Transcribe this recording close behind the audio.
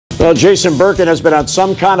Well, Jason Berken has been on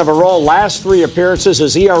some kind of a roll. Last 3 appearances,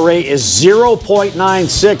 his ERA is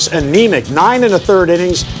 0.96, anemic. 9 1/3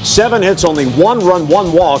 innings, 7 hits, only 1 run,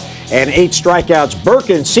 1 walk, and 8 strikeouts.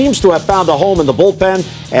 Berken seems to have found a home in the bullpen,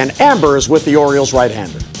 and Amber is with the Orioles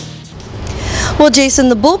right-hander. Well, Jason,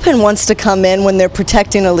 the bullpen wants to come in when they're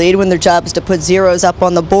protecting a lead, when their job is to put zeros up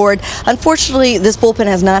on the board. Unfortunately, this bullpen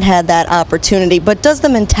has not had that opportunity, but does the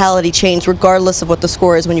mentality change regardless of what the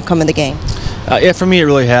score is when you come in the game? Yeah, for me it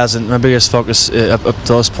really hasn't. My biggest focus up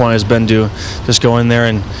to this point has been to just go in there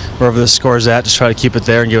and wherever the score is at, just try to keep it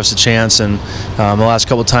there and give us a chance. And the last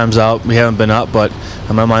couple of times out, we haven't been up, but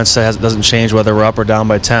my mindset doesn't change whether we're up or down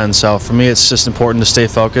by 10. So for me, it's just important to stay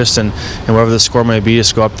focused and wherever the score may be,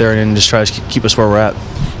 just go up there and just try to keep us where we're at.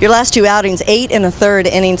 Your last 2 outings, 8 1/3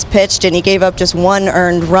 innings pitched, and you gave up just 1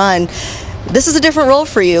 earned run. This is a different role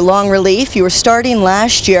for you, long relief. You were starting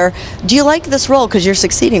last year. Do you like this role because you're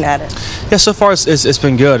succeeding at it? Yeah, so far it's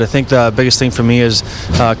been good. I think the biggest thing for me is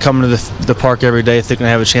coming to the park every day, thinking I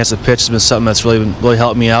have a chance to pitch has been something that's really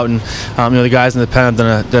helped me out. And the guys in the pen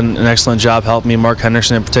have done an excellent job helping me. Mark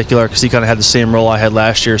Henderson in particular, because he kind of had the same role I had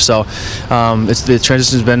last year. So the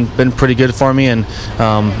transition has been pretty good for me, and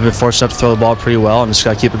I've been fortunate enough to throw the ball pretty well, and just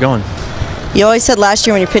got to keep it going. You always said last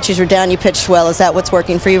year when your pitches were down, you pitched well. Is that what's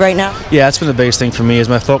working for you right now? Yeah, that's been the biggest thing for me. Is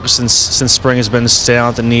my focus since spring has been to stay down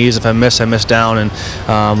at the knees. If I miss, I miss down. And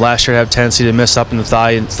last year I had a tendency to miss up in the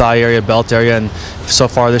thigh area, belt area, and so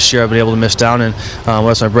far this year I've been able to miss down. And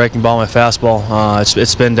whether it's my breaking ball, my fastball,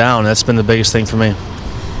 it's been down. That's been the biggest thing for me.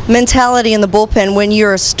 Mentality in the bullpen. When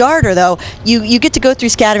you're a starter, though, you get to go through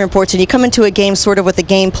scouting reports and you come into a game sort of with a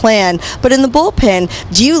game plan. But in the bullpen,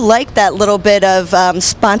 do you like that little bit of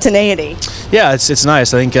spontaneity? Yeah, it's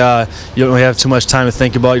nice. I think you don't really have too much time to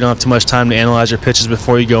think about. You don't have too much time to analyze your pitches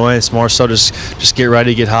before you go in. It's more so just get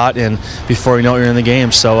ready, get hot, and before you know it, you're in the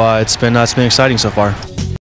game. So it's been exciting so far.